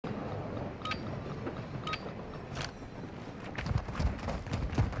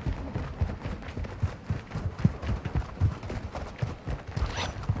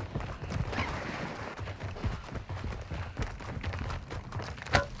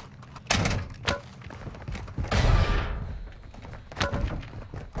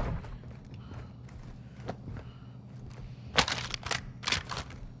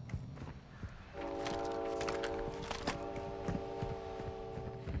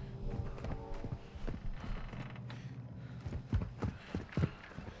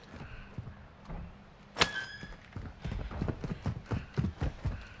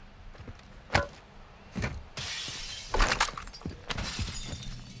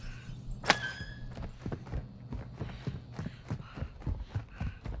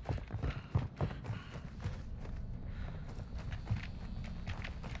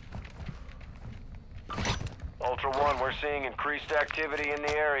Ultra One, we're seeing increased activity in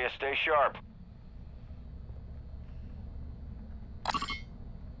the area. Stay sharp.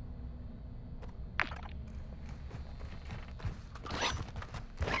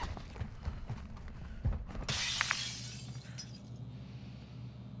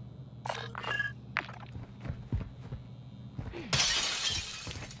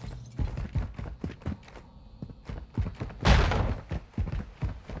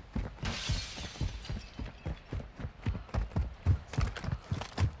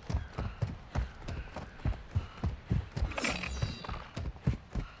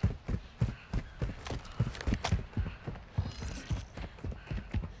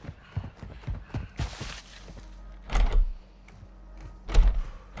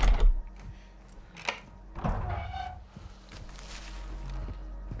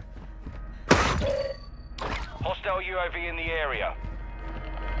 Hostile UAV in the area.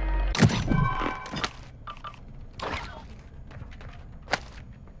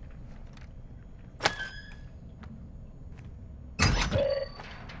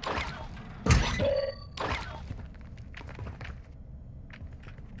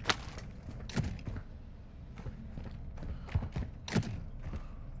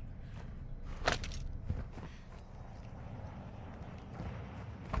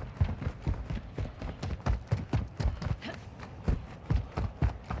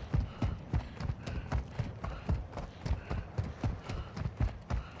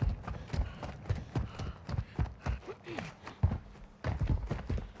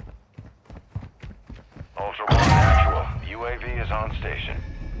 Ultra One, actual. UAV is on station.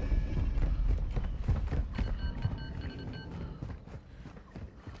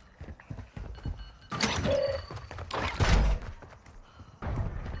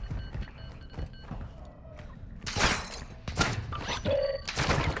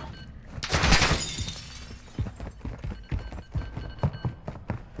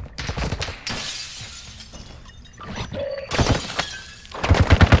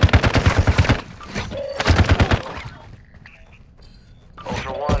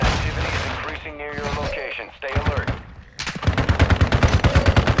 Stay alert.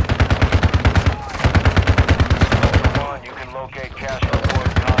 Ultra One, you can locate cash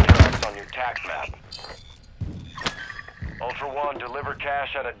reward contracts on your TAC map. Ultra One, deliver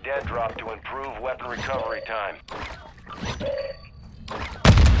cash at a dead drop to improve weapon recovery time.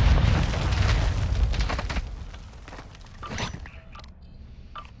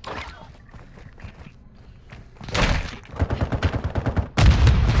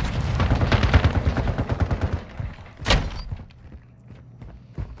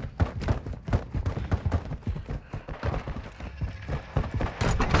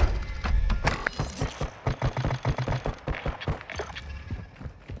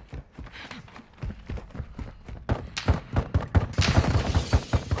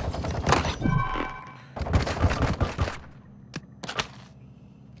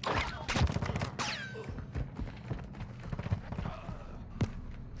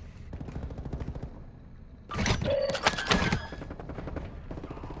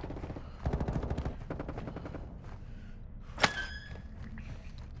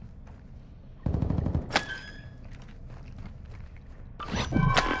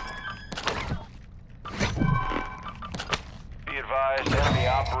 Enemy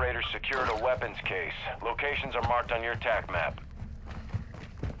operators secured a weapons case. Locations are marked on your TAC map.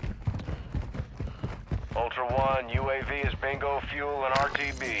 Ultra One, UAV is bingo, fuel, and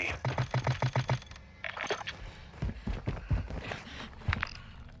RTB.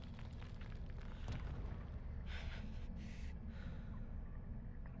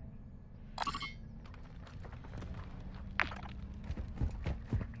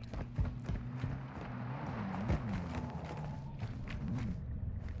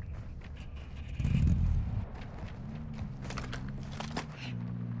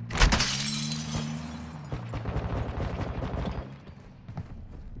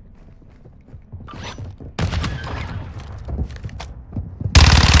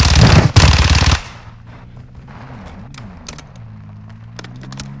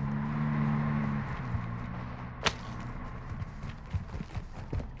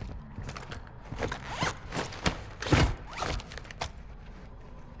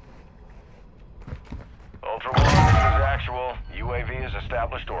 Ultra One, this is actual. UAV is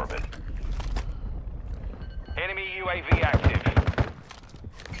established orbit. Enemy UAV active.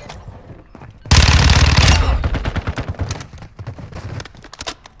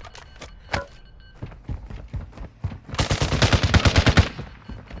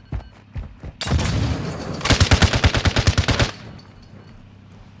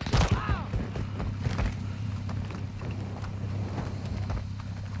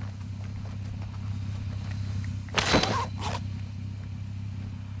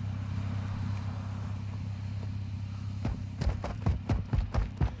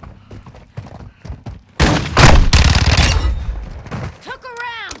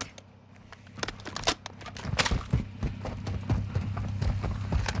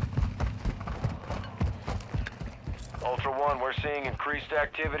 One, we're seeing increased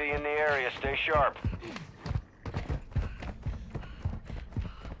activity in the area. Stay sharp.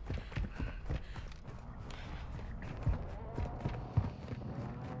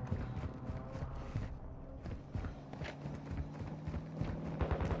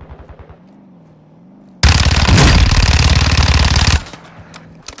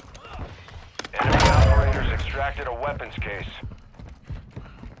 Enemy operators extracted a weapons case.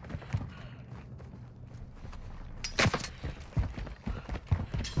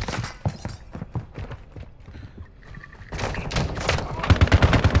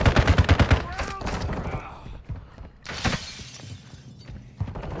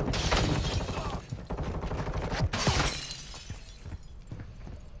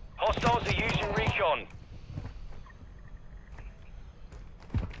 Hostiles are using recon.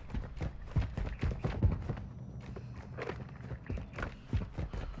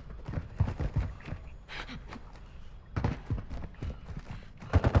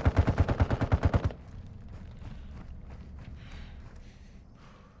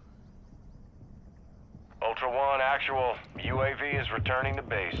 Ultra One, actual. UAV is returning to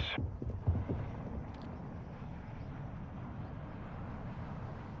base.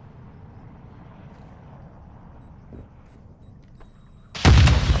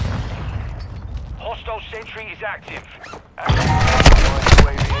 Hostile sentry is active.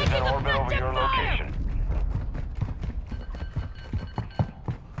 UAV is in orbit over your location.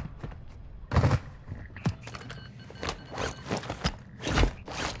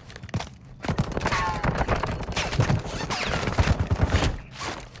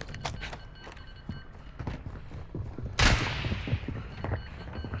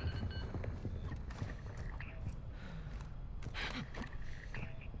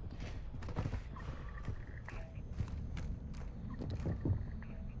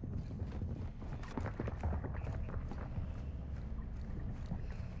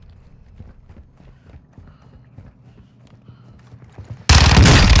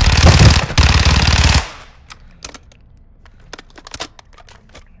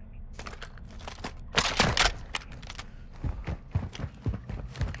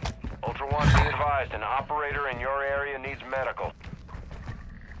 Ultra One, be advised, an operator in your area needs medical.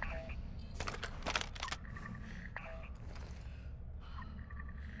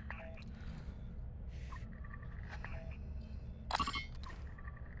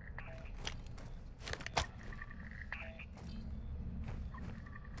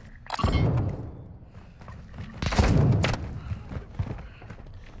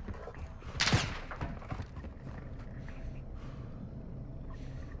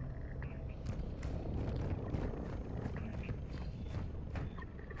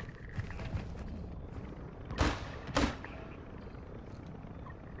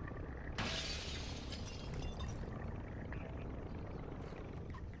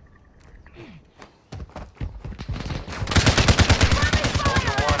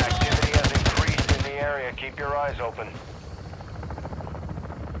 Keep your eyes open.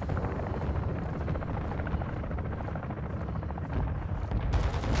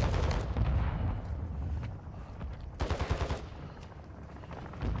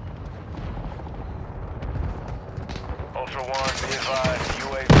 Ultra One, be advised,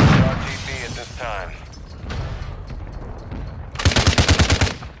 UAV RTB at this time.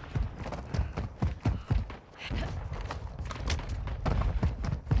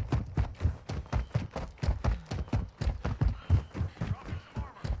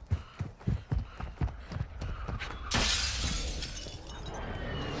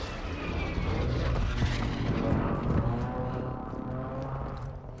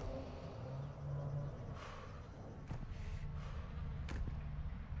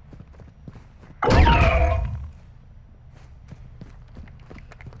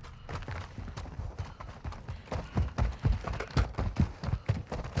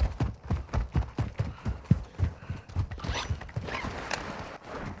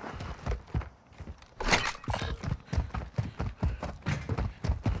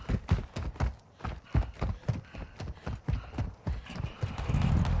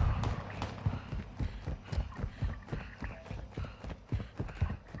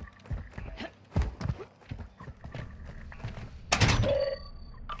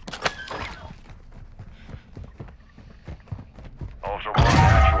 Ultra One,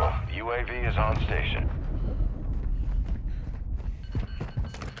 actual. UAV is on station.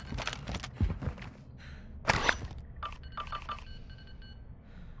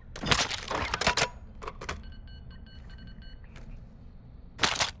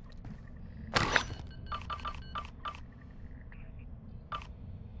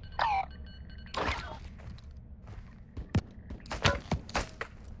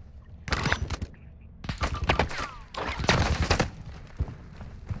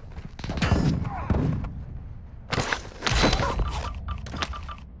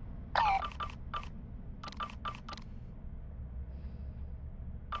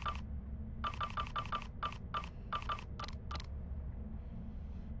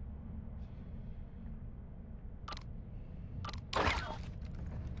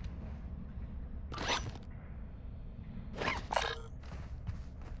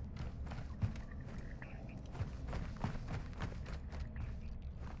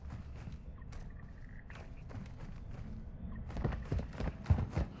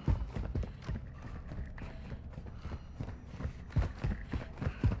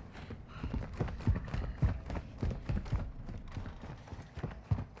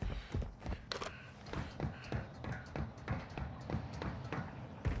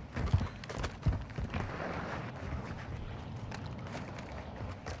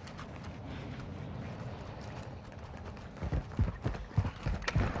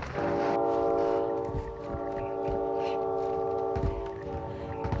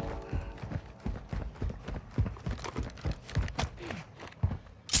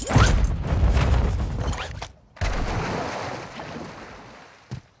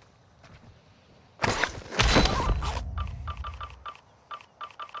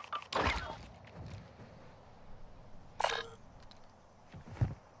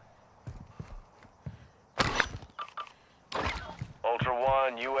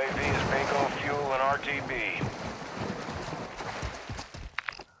 One, UAV is bingo fuel and RTB.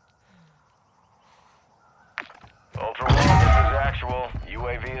 Ultra One, this is actual.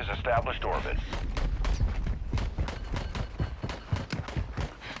 UAV is established orbit.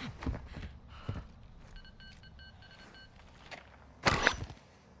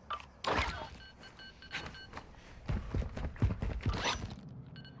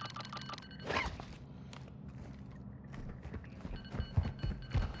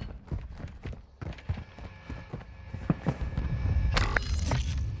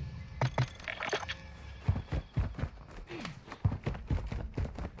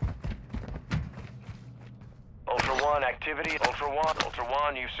 Activity, Ultra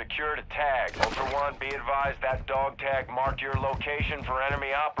One, you've secured a tag. Ultra One, be advised that dog tag marked your location for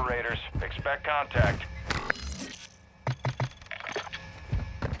enemy operators. Expect contact.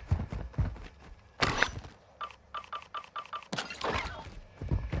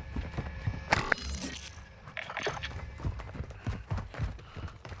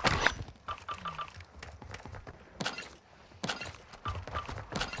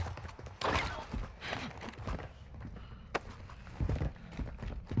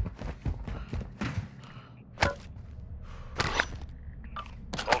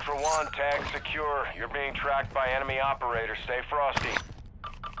 Ultra One, tag secure. You're being tracked by enemy operators. Stay frosty.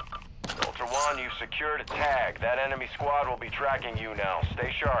 Ultra One, you've secured a tag. That enemy squad will be tracking you now.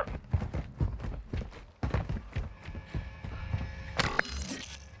 Stay sharp.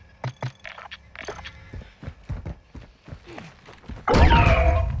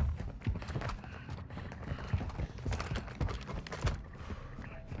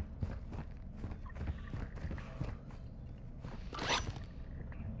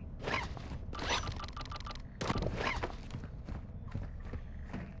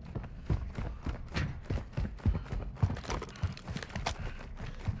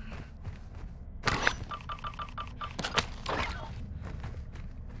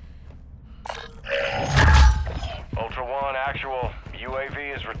 Ultra One, actual.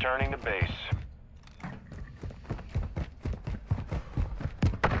 UAV is returning to base.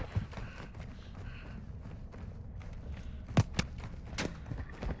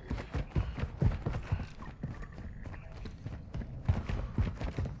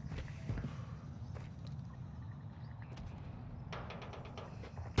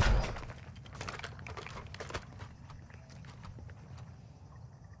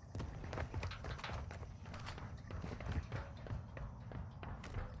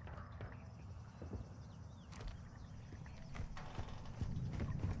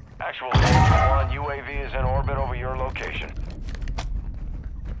 Actual, Ultra One, UAV is in orbit over your location.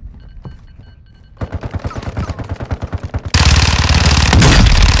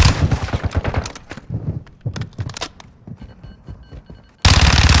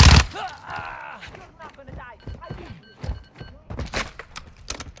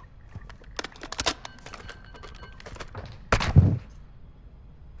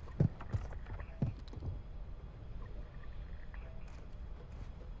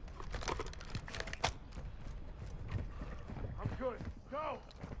 Good. Go!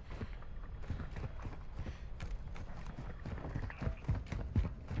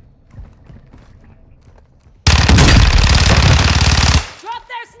 Drop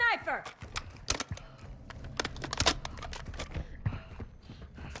their sniper!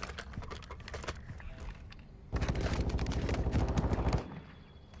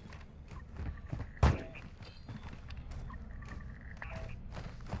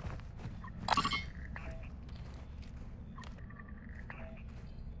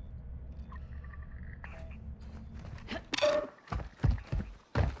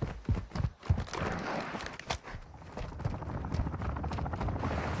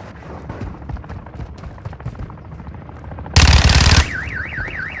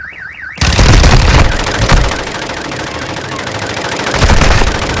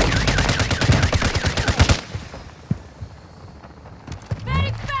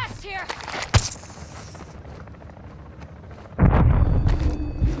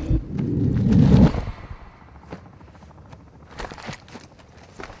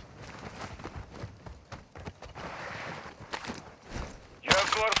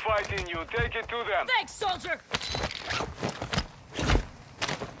 Fighting you. Take it to them. Thanks, soldier!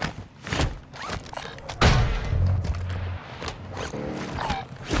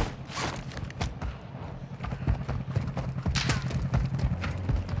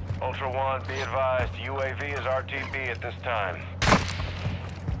 Ultra One, be advised, UAV is RTB at this time.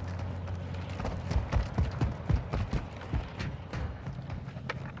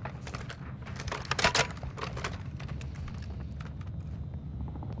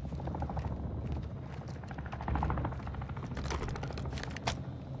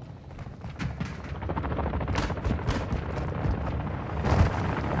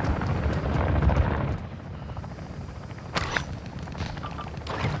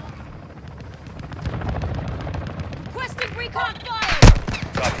 Recon fire!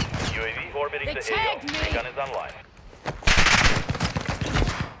 Copy. UAV orbiting They the tagged AO. me. Recon is online.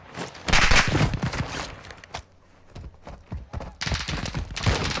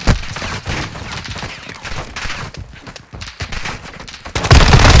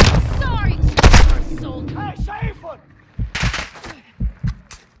 Sorry, super soldier! Hey, Schäfer!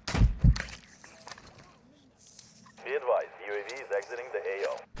 Be advised, UAV is exiting the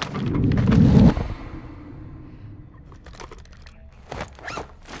AO.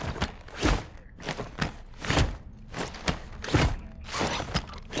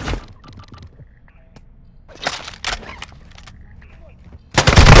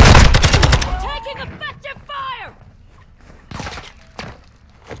 Taking effective fire!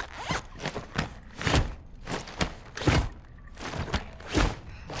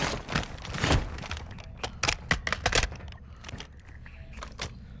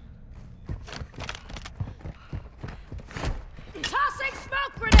 Tossing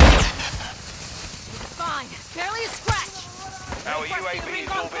smoke grenade! It's fine. Barely a scratch. Our Requesting UAV is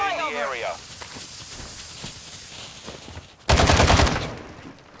recon orbiting the flyover. area.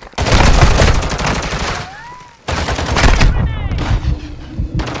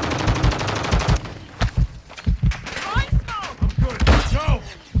 Fine smoke! Good, let's go!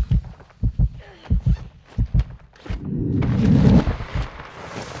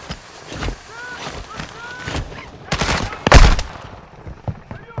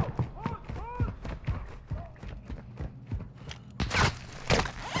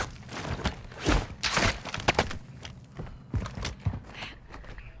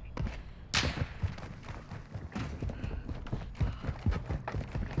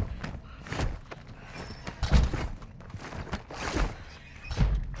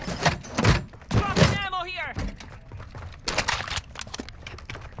 Dropping ammo here!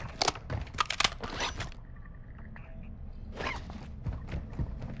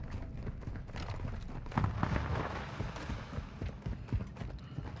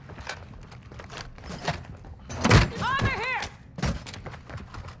 Over here!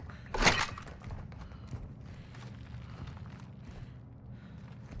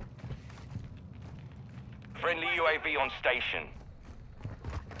 Friendly UAV on station.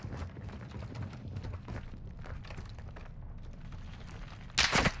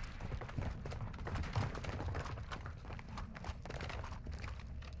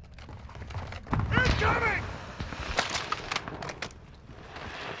 Incoming!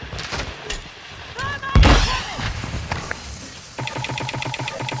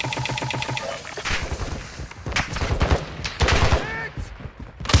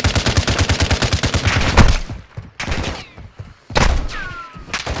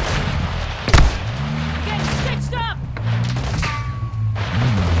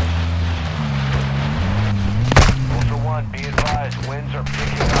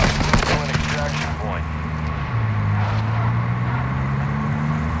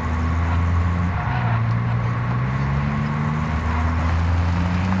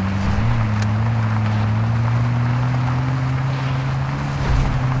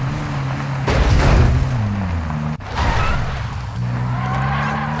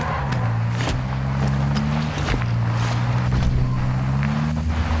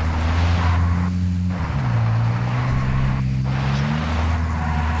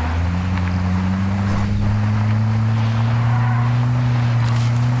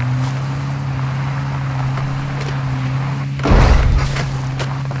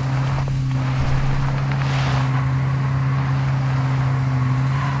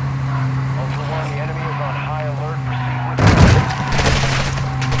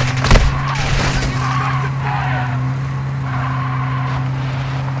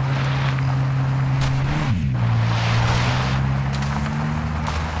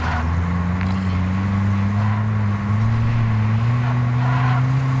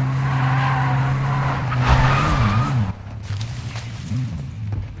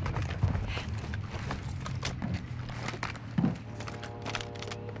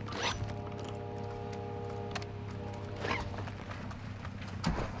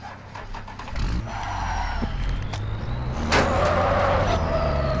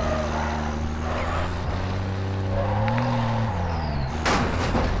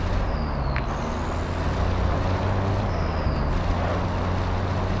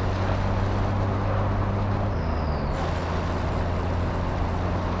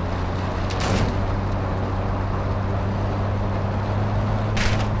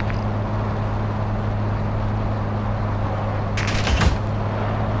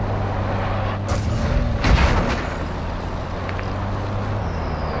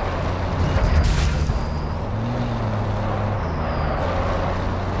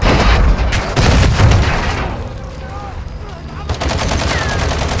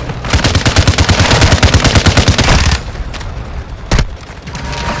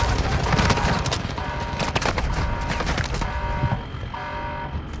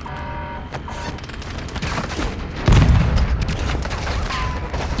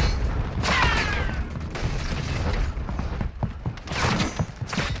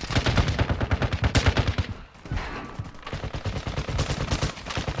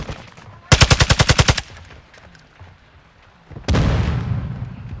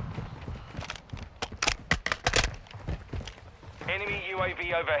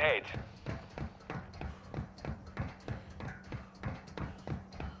 ahead.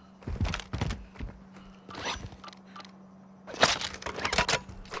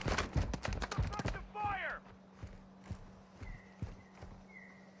 Effective fire!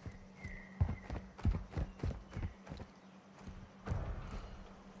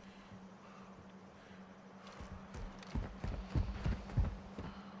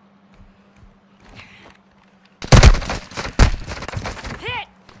 Hit!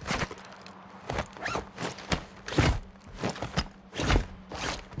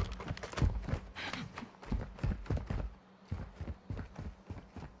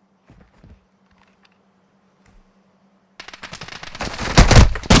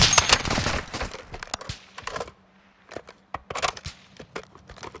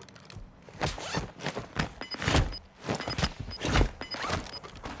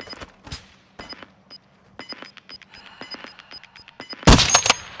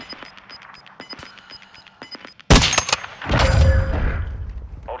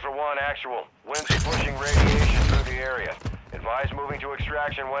 Ultra One, actual. Winds are pushing radiation through the area. Advise moving to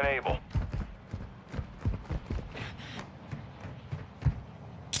extraction when able.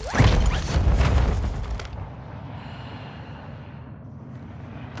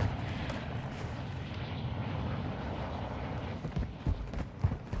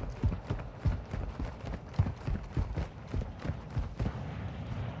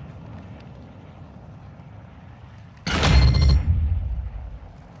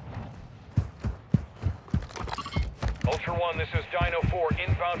 Ultra One, this is Dino 4,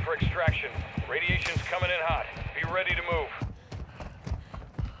 inbound for extraction. Radiation's coming in hot. Be ready to move.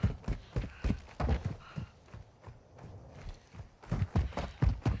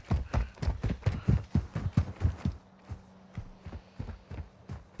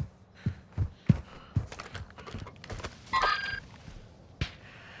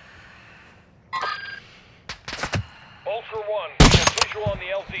 Ultra One, we have visual on the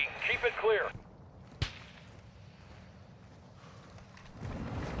LZ. Keep it clear.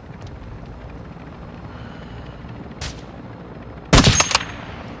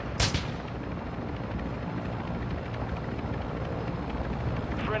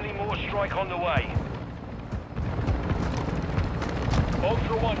 Friendly mortar strike on the way.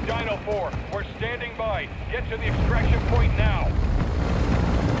 Ultra One, Dino 4, we're standing by. Get to the extraction point now.